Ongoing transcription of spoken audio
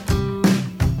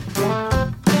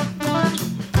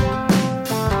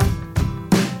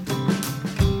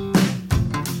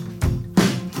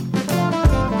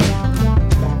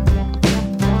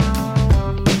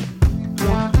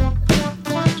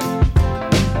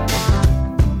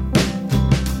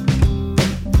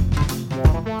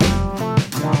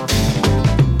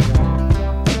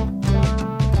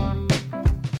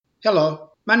Hello,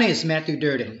 my name is Matthew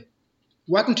Durden.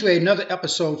 Welcome to another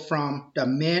episode from the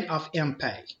Men of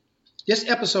Impact. This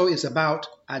episode is about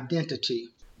identity.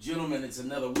 Gentlemen, it's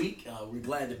another week. We're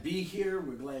glad to be here.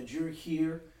 We're glad you're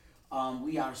here.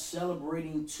 We are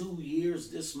celebrating 2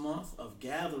 years this month of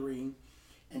gathering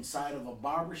inside of a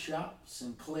barbershop,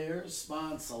 Sinclair's Spa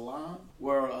and Salon,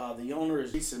 where the owner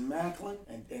is Jason Macklin,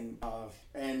 and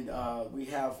we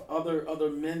have other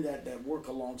men that work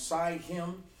alongside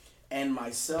him, and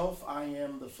myself. I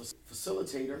am the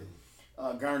facilitator.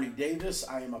 Garney Davis.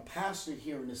 I am a pastor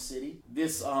here in the city.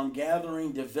 This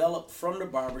gathering developed from the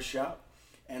barbershop,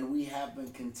 and we have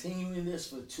been continuing this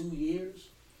for 2 years.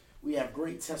 We have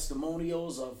great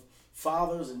testimonials of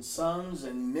fathers and sons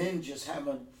and men just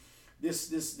having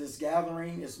this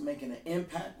gathering is making an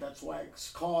impact. That's why it's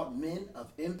called Men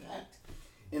of Impact,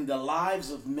 in the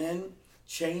lives of men,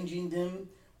 changing them,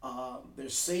 their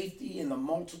safety in the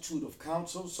multitude of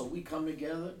counsel. So we come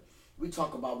together, we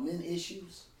talk about men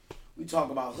issues, we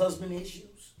talk about husband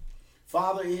issues,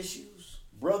 father issues,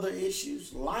 brother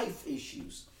issues, life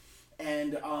issues,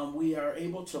 and we are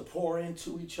able to pour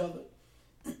into each other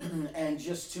and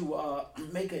just to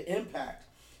make an impact.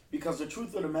 Because the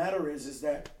truth of the matter is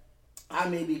that I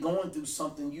may be going through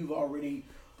something you've already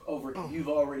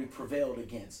prevailed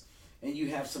against, and you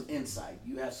have some insight,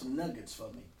 you have some nuggets for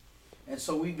me. And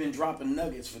so we've been dropping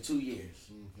nuggets for 2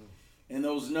 years. And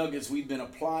those nuggets we've been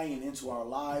applying into our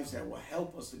lives that will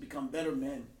help us to become better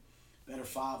men, better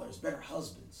fathers, better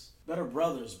husbands, better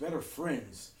brothers, better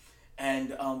friends.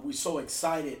 And we're so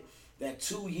excited that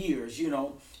 2 years,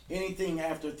 anything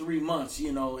after 3 months,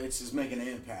 it's just making an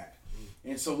impact.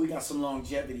 And so we got some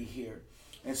longevity here.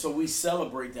 And so we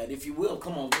celebrate that. If you will,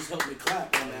 come on, just help me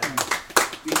clap on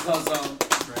that.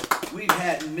 Because we've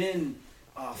had men,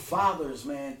 fathers,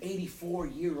 man,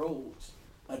 84-year-olds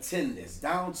attend this,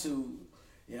 down to,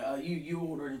 you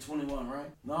older than 21, right?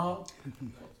 No?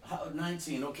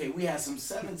 19. Okay, we had some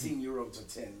 17-year-olds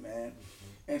attend, man.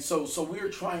 And so we're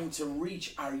trying to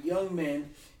reach our young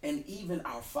men and even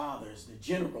our fathers, the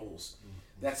generals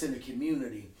that's in the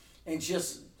community, and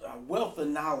just a wealth of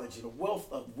knowledge and a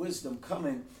wealth of wisdom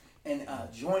coming and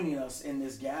joining us in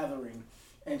this gathering.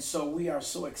 And so we are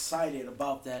so excited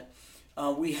about that.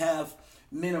 We have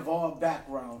men of all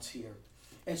backgrounds here.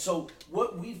 And so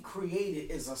what we've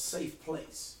created is a safe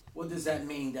place. What does that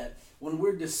mean? That when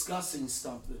we're discussing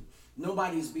something,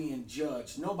 nobody's being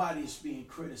judged, nobody's being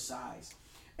criticized.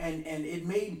 And it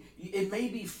may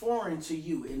be foreign to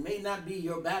you. It may not be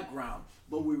your background,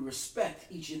 but we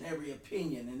respect each and every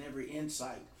opinion and every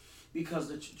insight. Because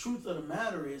the truth of the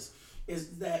matter is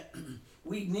that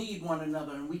we need one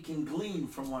another and we can glean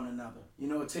from one another.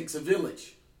 It takes a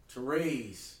village to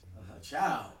raise a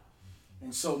child.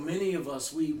 And so many of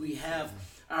us, we have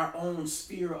our own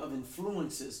sphere of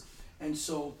influences. And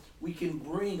so we can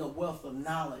bring a wealth of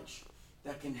knowledge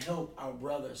that can help our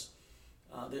brothers.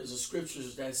 There's a scripture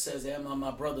that says, am I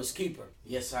my brother's keeper?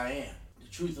 Yes, I am. The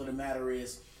truth of the matter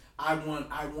is, I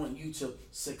want you to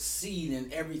succeed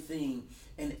in everything,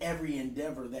 in every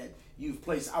endeavor that you've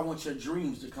placed. I want your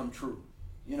dreams to come true.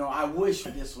 I wish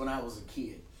this when I was a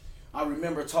kid. I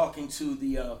remember talking to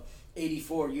the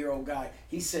 84-year-old guy.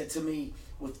 He said to me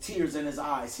with tears in his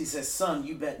eyes, he said, son,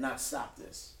 you better not stop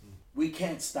this. We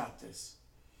can't stop this.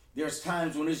 There's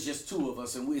times when it's just two of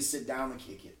us and we'll sit down and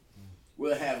kick it.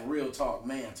 We'll have real talk,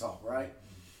 man talk, right?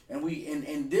 And we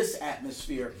in this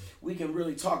atmosphere, we can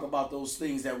really talk about those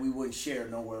things that we wouldn't share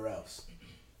nowhere else.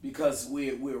 Because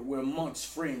we're amongst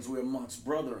friends, we're amongst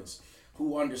brothers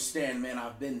who understand, man,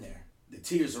 I've been there. The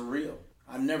tears are real.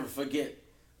 I never forget,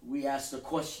 we asked a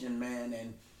question, man,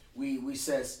 and we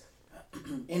says,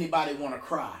 anybody want to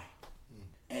cry?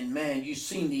 And man, you've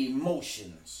seen the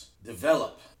emotions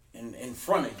develop in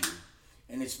front of you.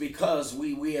 And it's because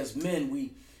we as men,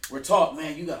 we're taught,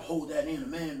 man, you got to hold that in. A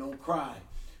man don't cry.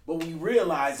 But we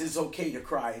realize it's okay to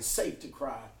cry. It's safe to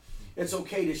cry. It's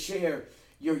okay to share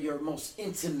your most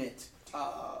intimate,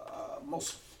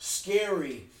 most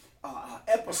scary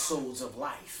episodes of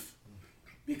life.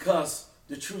 Because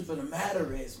the truth of the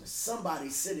matter is, when somebody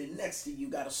sitting next to you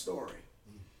got a story.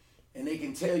 And they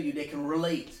can tell you, they can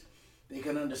relate. They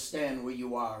can understand where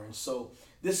you are. And so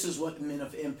this is what Men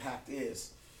of Impact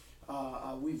is.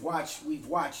 We've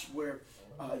watched where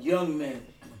young men,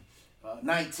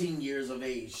 19 years of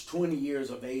age, 20 years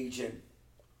of age, and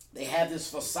they have this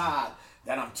facade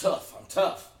that I'm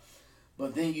tough.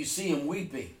 But then you see them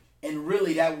weeping, and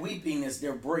really that weeping is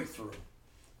their breakthrough.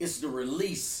 It's the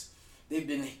release. They've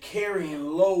been carrying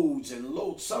loads and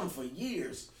loads, some for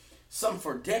years, some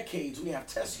for decades. We have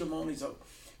testimonies of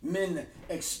men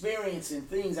experiencing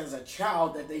things as a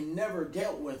child that they never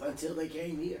dealt with until they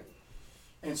came here.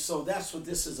 And so that's what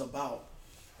this is about.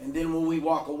 And then when we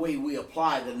walk away, we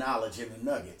apply the knowledge and the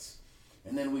nuggets.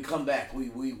 And then we come back,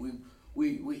 we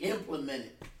implement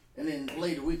it. And then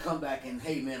later we come back and,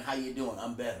 hey man, how you doing?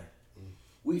 I'm better.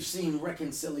 We've seen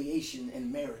reconciliation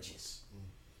in marriages.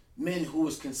 Men who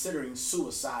was considering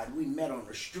suicide, we met on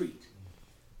the street.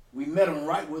 We met them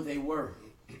right where they were.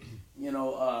 You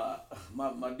know,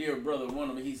 my dear brother, one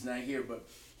of them, he's not here, but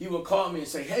he will call me and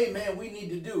say, hey man, we need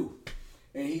to do.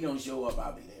 And he don't show up,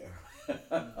 I'll be there.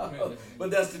 But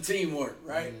that's the teamwork,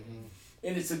 right?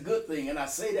 And it's a good thing. And I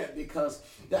say that because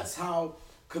that's how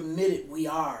committed we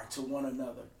are to one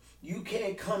another. You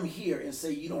can't come here and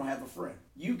say you don't have a friend.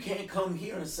 You can't come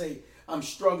here and say, I'm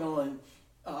struggling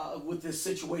with this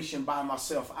situation by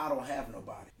myself. I don't have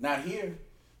nobody. Not here.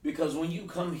 Because when you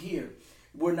come here,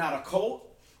 we're not a cult,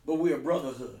 but we're a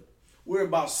brotherhood. We're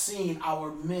about seeing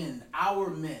our men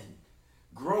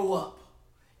grow up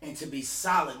and to be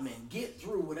solid men, get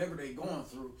through whatever they're going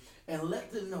through, and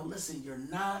let them know, listen, you're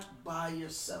not by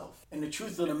yourself. And the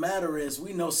truth of the matter is,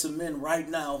 we know some men right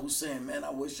now who's saying, man, I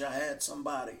wish I had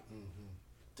somebody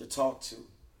to talk to.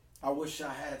 I wish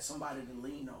I had somebody to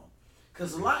lean on.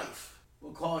 Because life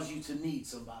will cause you to need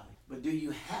somebody. But do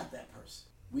you have that person?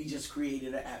 We just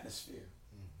created an atmosphere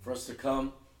for us to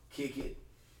come, kick it.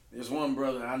 There's one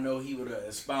brother, I know he would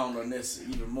expound on this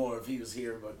even more if he was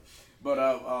here, but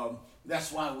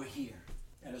that's why we're here.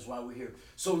 That is why we're here.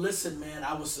 So listen, man,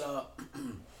 I was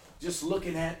just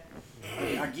looking at,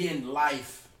 again,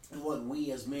 life and what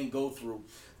we as men go through.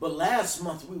 But last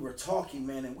month we were talking,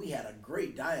 man, and we had a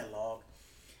great dialogue.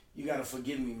 You got to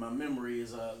forgive me. My memory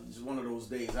is just one of those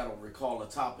days I don't recall a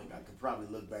topic. I could probably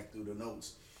look back through the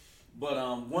notes. But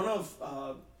one of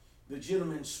the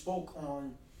gentlemen spoke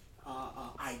on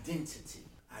identity.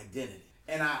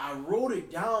 And I wrote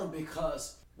it down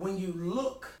because when you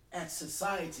look at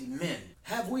society, men,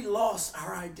 have we lost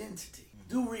our identity?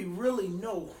 Do we really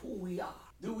know who we are?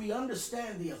 Do we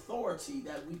understand the authority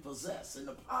that we possess and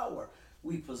the power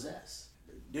we possess?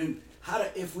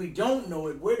 If we don't know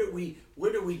it, where do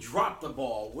we drop the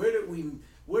ball? Where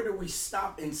do we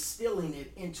stop instilling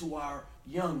it into our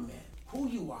young men? Who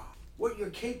you are, what you're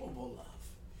capable of.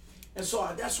 And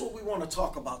so that's what we want to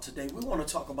talk about today. We want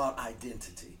to talk about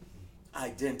identity.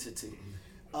 Identity.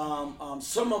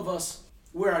 Some of us,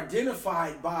 we're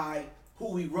identified by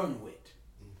who we run with.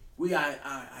 We are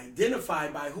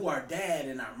identified by who our dad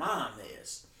and our mom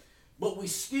is. But we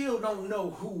still don't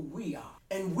know who we are.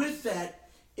 And with that,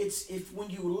 when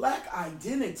you lack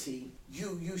identity,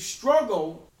 you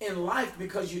struggle in life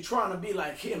because you're trying to be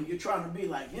like him. You're trying to be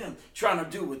like him, trying to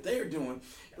do what they're doing.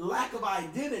 Lack of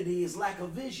identity is lack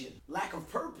of vision, lack of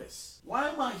purpose. Why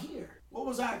am I here? Why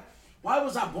was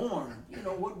I born? You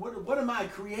know, what am I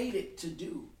created to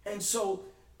do? And so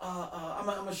I'm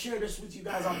going to share this with you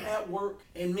guys. I'm at work,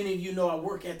 and many of you know I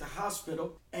work at the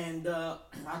hospital. And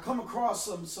I come across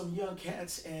some young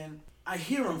cats, and I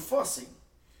hear them fussing.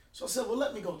 So I said, well,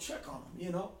 let me go check on them,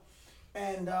 you know.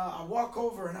 And I walk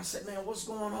over, and I said, man, what's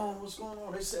going on? What's going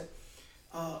on? They said,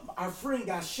 our friend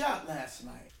got shot last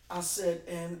night. I said,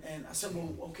 and I said,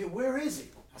 well, okay, where is he?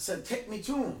 I said, take me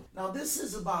to him. Now, this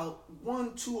is about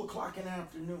 1, 2 o'clock in the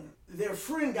afternoon. Their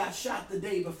friend got shot the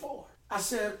day before. I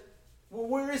said, well,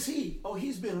 where is he? Oh,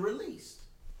 he's been released.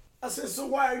 I said, so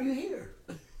why are you here?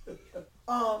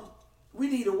 We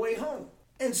need a way home.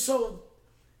 And so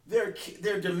their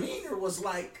demeanor was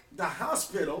like the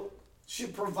hospital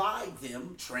should provide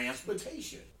them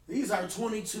transportation. These are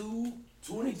 22,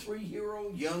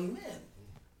 23-year-old young men.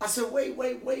 I said, wait,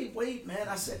 man.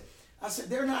 I said,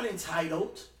 they're not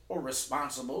entitled or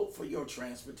responsible for your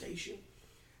transportation.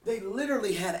 They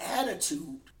literally had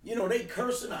attitude. You know, they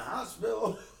curse in the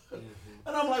hospital.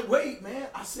 And I'm like, wait, man.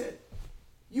 I said,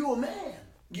 you a man.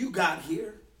 You got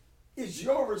here. It's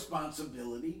your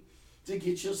responsibility to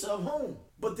get yourself home.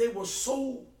 But they were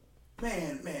so,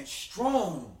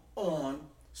 strong on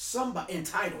somebody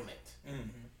entitlement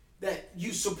that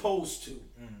you supposed to.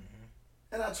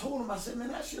 And I told him, I said, man,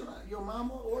 that's your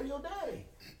mama or your daddy.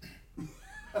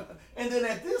 And then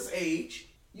at this age,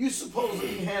 you're supposed to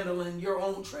be handling your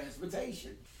own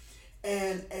transportation.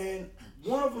 And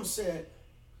one of them said,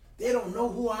 they don't know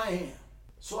who I am.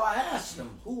 So I asked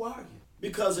them, who are you?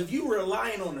 Because if you're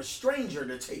relying on a stranger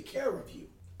to take care of you,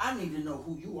 I need to know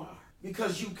who you are.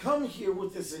 Because you come here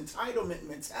with this entitlement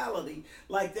mentality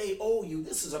like they owe you.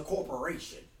 This is a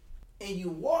corporation. And you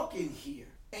walk in here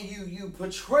and you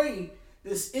portray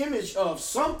this image of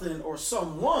something or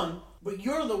someone, but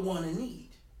you're the one in need.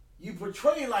 You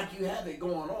portray like you have it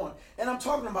going on. And I'm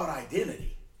talking about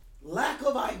identity. Lack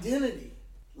of identity.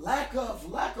 Lack of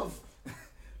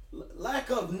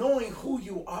knowing who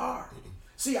you are.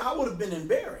 See, I would have been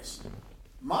embarrassed.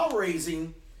 My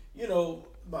raising, you know,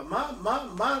 my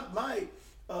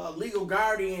legal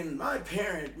guardian, my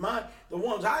parent, the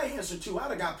ones I answer to,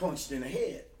 I'd have got punched in the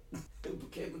head.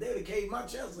 They'd have caved my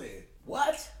chest in.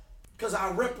 What? Because I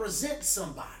represent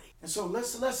somebody. And so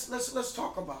let's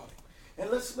talk about it. And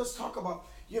let's talk about,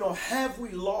 have we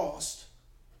lost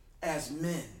as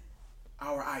men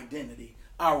our identity,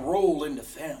 our role in the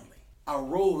family, our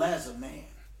role as a man?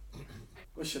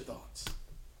 What's your thoughts?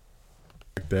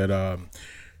 That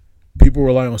people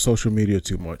rely on social media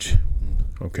too much.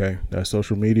 Okay, that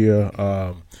social media,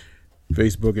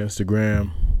 Facebook,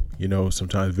 Instagram,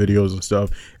 sometimes videos and stuff.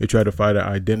 They try to find an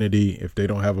identity. If they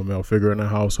don't have a male figure in the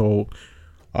household,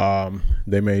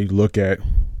 they may look at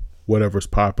whatever's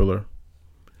popular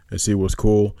and see what's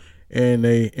cool, and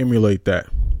they emulate that.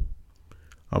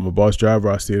 I'm a bus driver.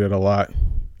 I see that a lot.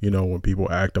 When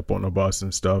people act up on the bus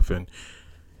and stuff, and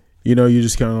you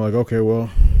just kind of like, okay, well,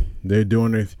 they're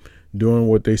doing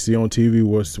what they see on TV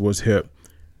was hip.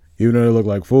 Even though they look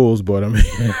like fools, but I mean,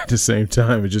 at the same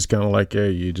time, it's just kind of like,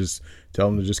 hey, you just tell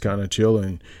them to just kind of chill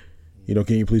and,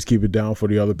 can you please keep it down for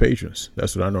the other patrons?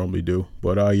 That's what I normally do.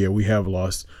 But yeah, we have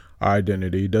lost our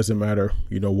identity. It doesn't matter,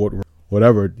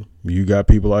 whatever. You got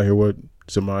people out here with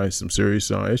some serious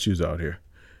issues out here,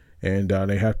 and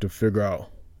they have to figure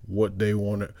out what they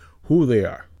want, who they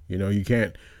are. You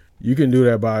can do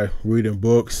that by reading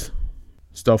books,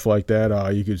 stuff like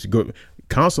that. You could go.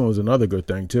 Counseling is another good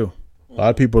thing too. A lot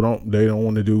of people don't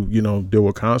want to deal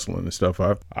with counseling and stuff.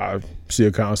 I see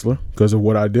a counselor because of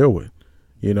what I deal with,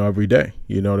 every day,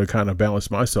 to kind of balance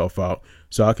myself out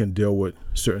so I can deal with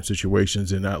certain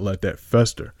situations and not let that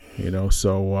fester,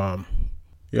 So,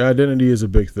 yeah, identity is a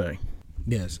big thing.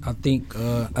 Yes, I think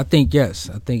yes.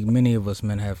 I think many of us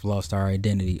men have lost our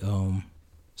identity.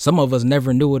 Some of us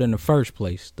never knew it in the first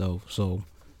place, though. So,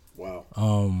 wow.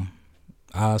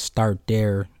 I'll start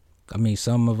there. I mean,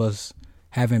 some of us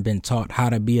haven't been taught how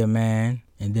to be a man,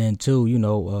 and then too,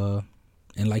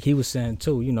 and like he was saying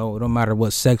too, it don't matter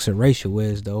what sex or racial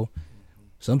is, though.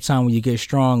 Sometimes when you get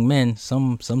strong men,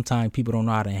 sometimes people don't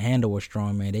know how to handle a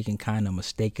strong man. They can kind of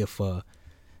mistake it for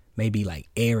maybe like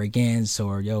arrogance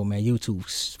or, yo, man, you too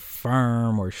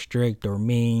firm or strict or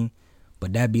mean.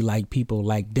 But that'd be like people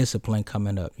like discipline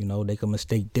coming up. They can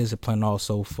mistake discipline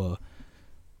also for,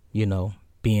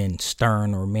 being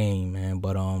stern or mean, man.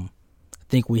 But I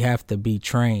think we have to be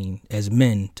trained as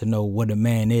men to know what a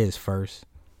man is first,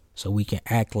 so we can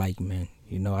act like men.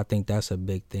 I think that's a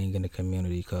big thing in the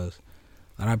community because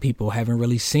a lot of people haven't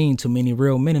really seen too many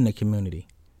real men in the community.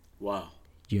 Wow.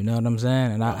 You know what I'm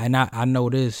saying? And I know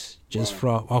this just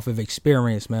off of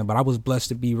experience, man. But I was blessed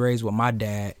to be raised with my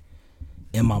dad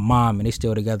and my mom, and they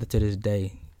still together to this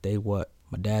day.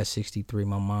 My dad's 63,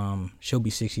 my mom, she'll be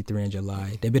 63 in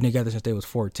July. They've been together since they was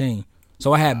 14.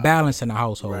 So I had balance in the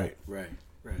household. Right.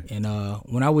 And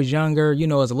when I was younger,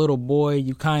 as a little boy,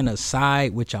 you kind of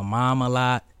side with your mom a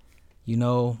lot,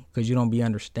 because you don't be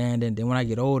understanding. Then when I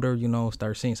get older,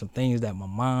 start seeing some things that my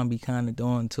mom be kind of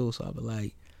doing too. So I be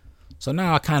like, so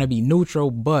now I kind of be neutral,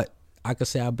 but I could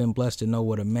say I've been blessed to know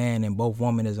what a man and both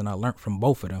women is, and I learned from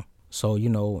both of them. So,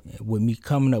 with me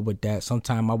coming up with that,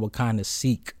 sometimes I would kind of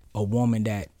seek a woman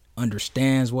that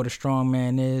understands what a strong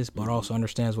man is, but also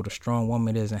understands what a strong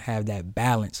woman is, and have that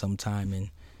balance sometime. And,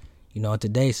 in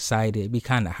today's society, it be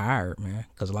kind of hard, man,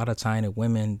 because a lot of time the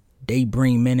women, they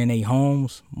bring men in their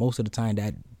homes most of the time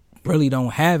that really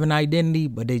don't have an identity,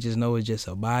 but they just know it's just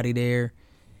a body there,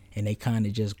 and they kind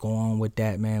of just go on with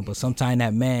that, man. But sometimes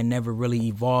that man never really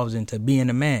evolves into being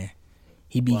a man.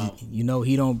 He be,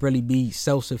 he don't really be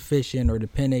self-sufficient or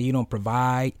dependent. He don't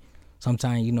provide.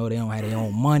 Sometimes, they don't have their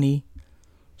own money.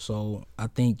 So I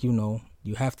think, you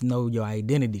have to know your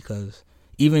identity, because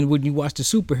even when you watch the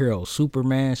superheroes,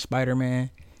 Superman, Spider-Man,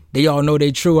 they all know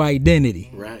their true identity.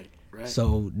 Right.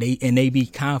 So they be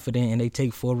confident and they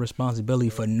take full responsibility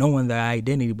for knowing their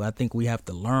identity. But I think we have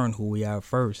to learn who we are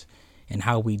first, and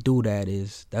how we do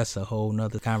that's a whole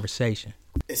nother conversation.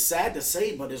 It's sad to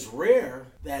say, but it's rare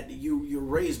that you're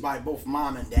raised by both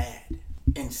mom and dad,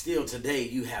 and still today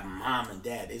you have mom and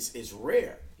dad. It's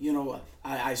rare.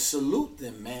 I salute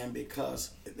them, man,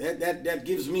 because that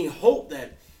gives me hope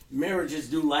that marriages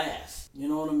do last. You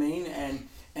know what I mean?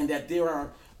 And that there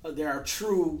are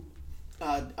true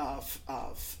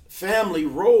family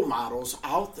role models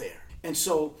out there. And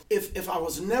so if I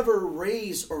was never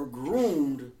raised or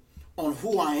groomed on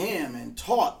who I am and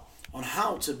taught on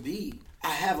how to be, I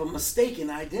have a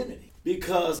mistaken identity,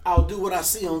 because I'll do what I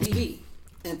see on TV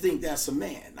and think that's a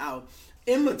man. I'll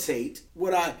imitate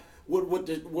what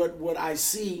I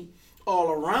see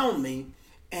all around me,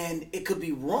 and it could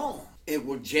be wrong. it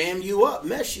will jam you up,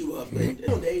 mess you up. And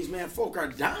nowadays, man, folk are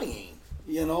dying.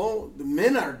 You know, the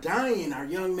men are dying. Our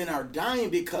young men are dying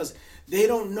because they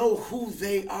don't know who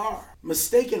they are.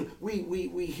 Mistaken,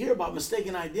 we hear about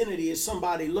mistaken identity as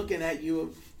somebody looking at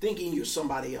you thinking you're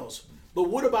somebody else. But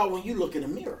what about when you look in the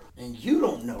mirror and you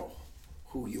don't know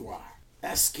who you are?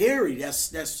 That's scary.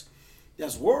 That's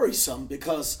worrisome,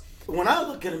 because when I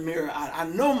look in the mirror, I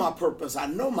know my purpose. I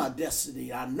know my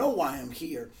destiny. I know why I'm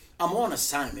here. I'm on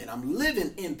assignment. I'm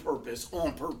living in purpose,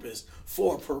 on purpose,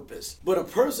 for purpose. But a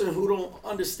person who don't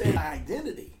understand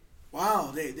identity,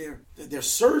 wow, they're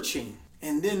searching,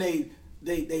 and then they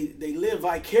live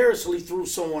vicariously through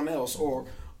someone else,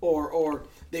 or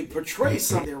they portray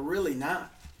something they're really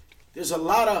not. There's a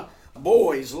lot of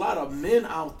boys, a lot of men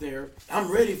out there.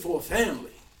 I'm ready for a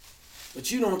family, but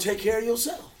you don't take care of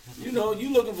yourself. You know,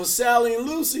 you looking for Sally and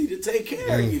Lucy to take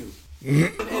care of you.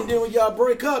 And then when y'all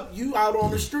break up, you out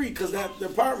on the street because that the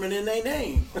apartment in their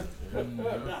name.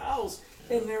 The house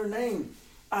in their name.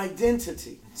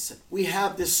 Identity. We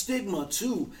have this stigma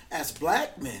too as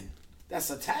black men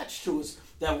that's attached to us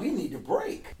that we need to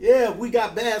break. Yeah, we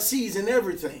got bad seeds in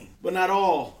everything, but not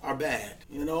all are bad.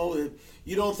 You know,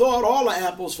 you don't throw out all the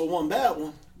apples for one bad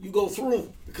one. You go through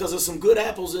them because there's some good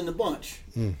apples in the bunch.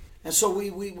 And so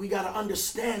we got to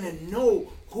understand and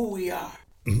know who we are.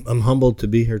 I'm humbled to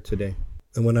be here today.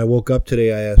 And when I woke up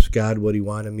today, I asked God what he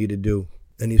wanted me to do.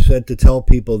 And he said to tell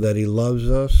people that he loves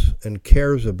us and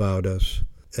cares about us.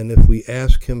 And if we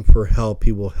ask him for help,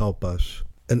 he will help us.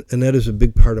 And that is a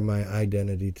big part of my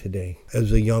identity today.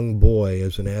 As a young boy,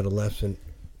 as an adolescent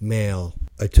male,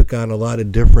 I took on a lot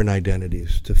of different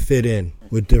identities to fit in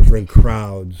with different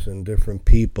crowds and different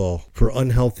people for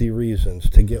unhealthy reasons,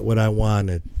 to get what I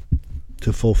wanted,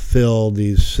 to fulfill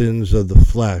these sins of the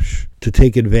flesh, to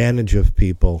take advantage of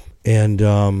people. And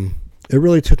it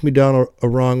really took me down a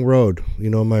wrong road. You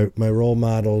know, my role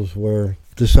models were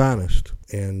dishonest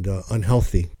and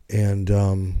unhealthy. And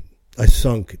I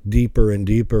sunk deeper and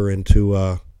deeper into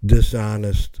a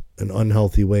dishonest and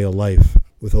unhealthy way of life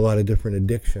with a lot of different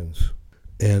addictions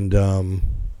and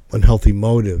unhealthy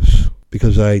motives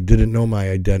because I didn't know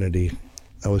my identity.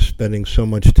 I was spending so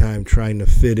much time trying to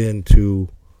fit into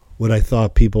what I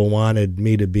thought people wanted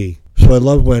me to be. So I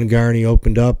love when Garney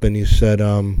opened up and he said,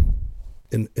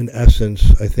 in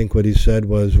essence, I think what he said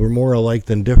was, we're more alike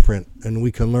than different, and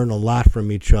we can learn a lot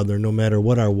from each other no matter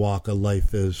what our walk of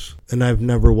life is. And I've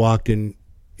never walked in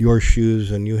your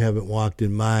shoes and you haven't walked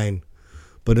in mine,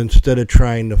 but instead of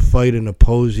trying to fight and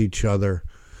oppose each other,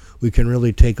 we can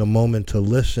really take a moment to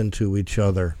listen to each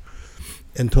other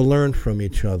and to learn from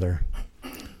each other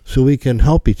so we can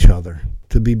help each other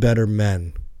to be better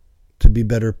men, to be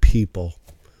better people,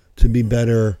 to be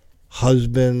better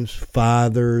husbands,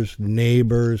 fathers,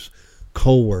 neighbors,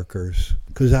 co-workers,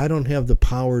 because I don't have the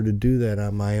power to do that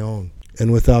on my own.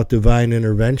 And without divine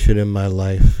intervention in my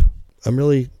life, I'm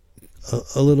really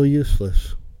a little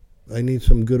useless. I need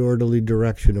some good orderly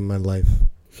direction in my life.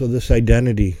 So this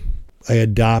identity I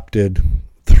adopted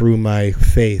through my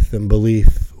faith and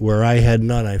belief. Where I had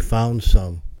none, I found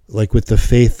some. Like with the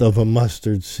faith of a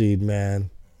mustard seed,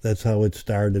 man. That's how it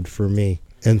started for me.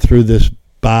 And through this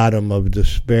bottom of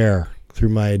despair, through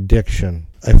my addiction,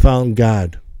 I found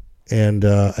God. And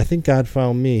I think God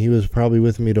found me. He was probably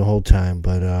with me the whole time.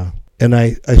 But and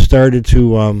I started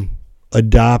to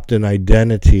adopt an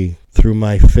identity through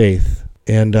my faith.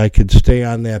 And I could stay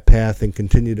on that path and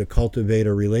continue to cultivate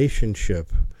a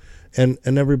relationship. And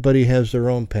everybody has their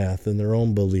own path and their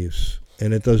own beliefs.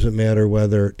 And it doesn't matter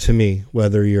whether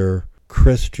you're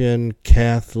Christian,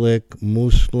 Catholic,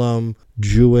 Muslim,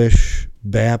 Jewish,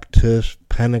 Baptist,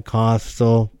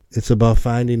 Pentecostal. It's about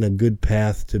finding a good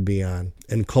path to be on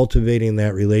and cultivating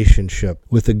that relationship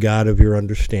with the God of your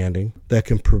understanding that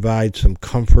can provide some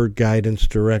comfort, guidance,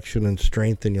 direction, and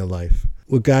strength in your life.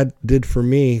 What God did for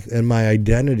me and my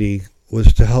identity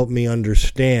was to help me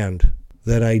understand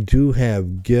that I do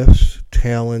have gifts,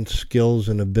 talents, skills,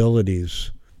 and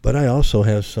abilities, but I also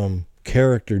have some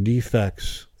character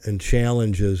defects and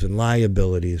challenges and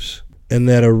liabilities, and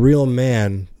that a real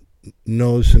man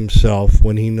knows himself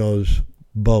when he knows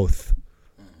both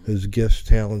his gifts,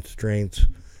 talents, strengths,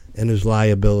 and his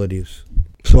liabilities.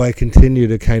 So I continue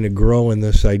to kind of grow in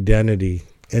this identity,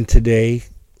 and today,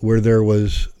 where there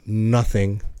was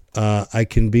nothing, I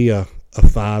can be a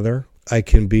father, I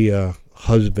can be a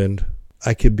husband,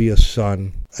 I could be a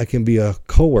son, I can be a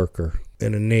coworker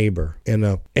and a neighbor and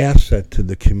an asset to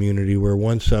the community where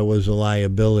once I was a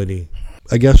liability.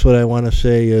 I guess what I want to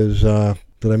say is that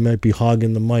I might be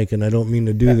hogging the mic, and I don't mean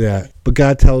to do that, but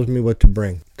God tells me what to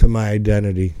bring to my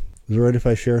identity. Is it right if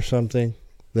I share something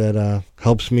that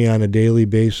helps me on a daily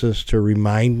basis to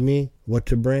remind me what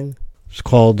to bring. It's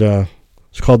called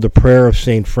the Prayer of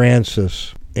St.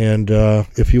 Francis. And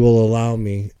if you will allow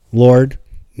me, Lord,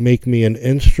 make me an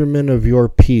instrument of your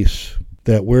peace,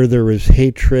 that where there is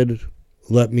hatred,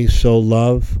 let me sow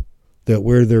love, that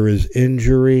where there is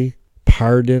injury,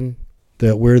 pardon,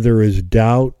 that where there is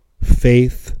doubt,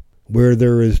 faith, where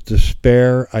there is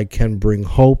despair, I can bring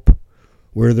hope,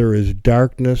 where there is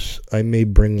darkness, I may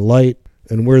bring light,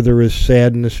 and where there is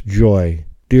sadness, joy.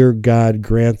 Dear God,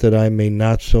 grant that I may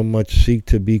not so much seek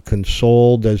to be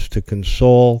consoled as to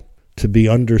console, to be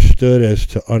understood as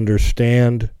to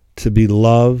understand, to be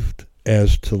loved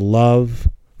as to love,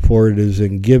 for it is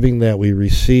in giving that we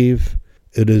receive,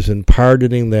 it is in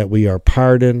pardoning that we are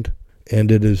pardoned,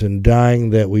 and it is in dying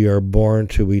that we are born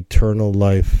to eternal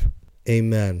life.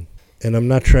 Amen. And I'm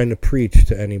not trying to preach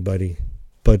to anybody,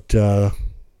 but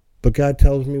God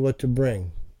tells me what to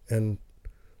bring. And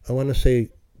I want to say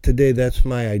today that's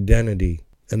my identity,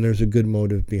 and there's a good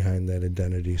motive behind that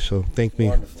identity. So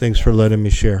thanks for letting me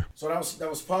share. So that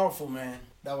was powerful, man.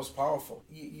 That was powerful.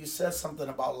 You said something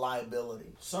about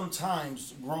liability.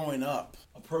 Sometimes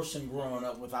a person growing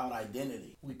up without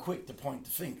identity, we quick to point the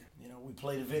finger. We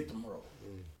play the victim role.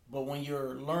 But when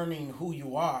you're learning who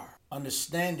you are,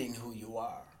 understanding who you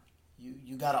are,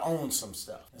 you got to own some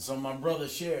stuff. And so my brother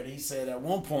shared, he said at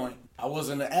one point, I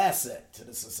wasn't an asset to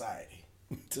the society,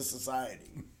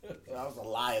 I was a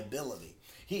liability.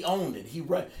 He owned it.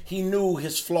 He knew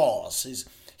his flaws.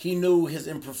 He knew his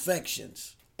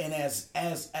imperfections. And as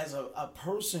a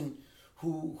person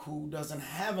who doesn't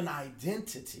have an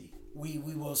identity, we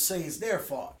will say it's their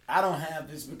fault. I don't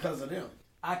have this because of them.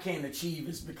 I can't achieve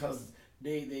this because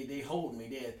they hold me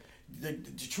there. The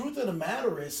truth of the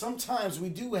matter is sometimes we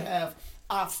do have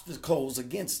obstacles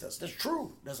against us. That's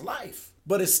true. That's life.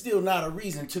 But it's still not a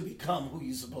reason to become who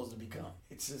you're supposed to become.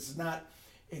 It's not.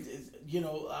 I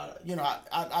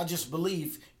just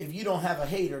believe if you don't have a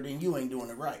hater, then you ain't doing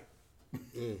it right.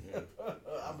 Mm-hmm.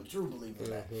 I'm a true believer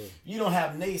in that. You don't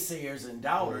have naysayers and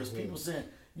doubters. Mm-hmm. People saying,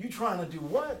 you trying to do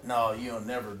what? No, you'll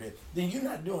never do. Then you're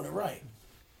not doing it right.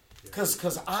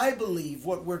 Because I believe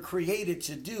what we're created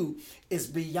to do is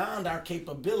beyond our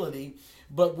capability,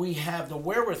 but we have the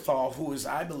wherewithal, who is,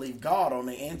 I believe, God on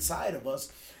the inside of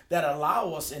us, that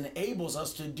allow us, enables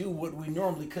us to do what we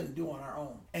normally couldn't do on our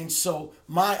own. And so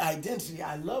my identity,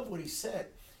 I love what he said.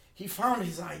 He found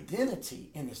his identity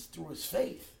through his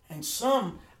faith. And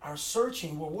some are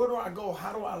searching, well, where do I go?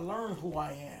 How do I learn who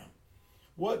I am?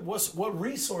 What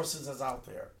resources is out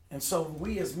there? And so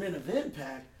we as men of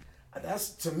impact,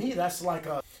 to me, that's like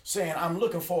saying I'm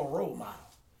looking for a role model.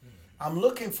 I'm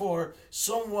looking for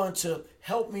someone to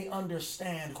help me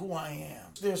understand who I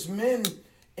am. There's men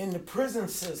in the prison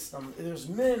system. There's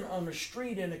men on the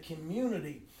street in the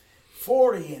community,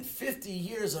 40 and 50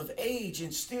 years of age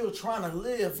and still trying to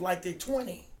live like they're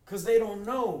 20 because they don't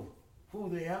know who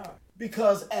they are.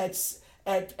 Because at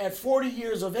 40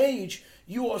 years of age,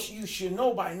 you should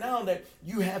know by now that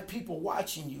you have people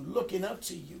watching you, looking up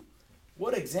to you.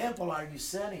 What example are you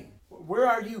setting? Where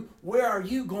are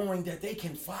you going that they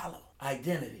can follow?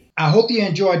 Identity. I hope you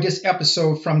enjoyed this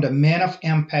episode from the Man of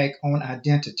Impact on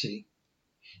identity.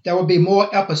 There will be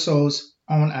more episodes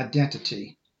on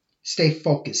identity. Stay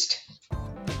focused.